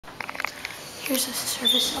Here's a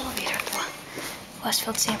service elevator at the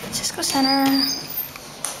Westfield San Francisco Center.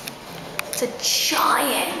 It's a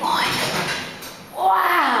giant one.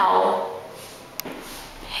 Wow.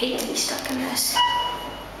 Hate to be stuck in this.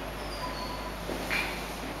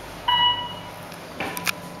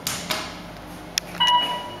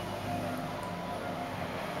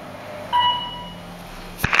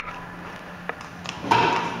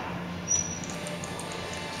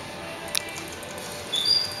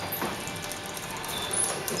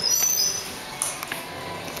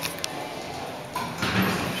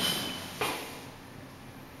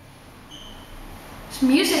 There's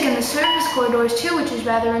music in the service corridors too, which is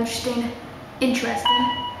rather interesting.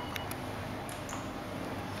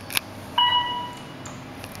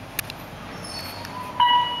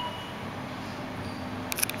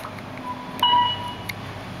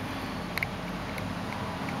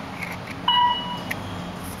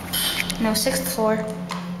 No 6th floor,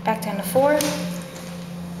 back down to 4th.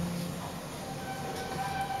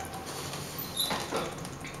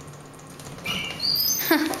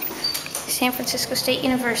 San Francisco State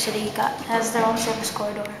University has their own service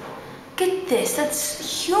corridor. Look at this,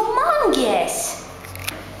 that's humongous.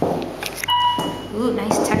 Ooh,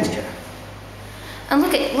 nice texture. And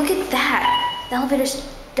look at that. The elevator's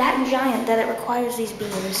that giant that it requires these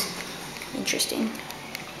beams. Interesting.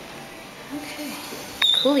 Okay,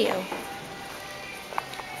 coolio.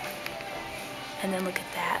 And then look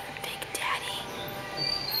at that.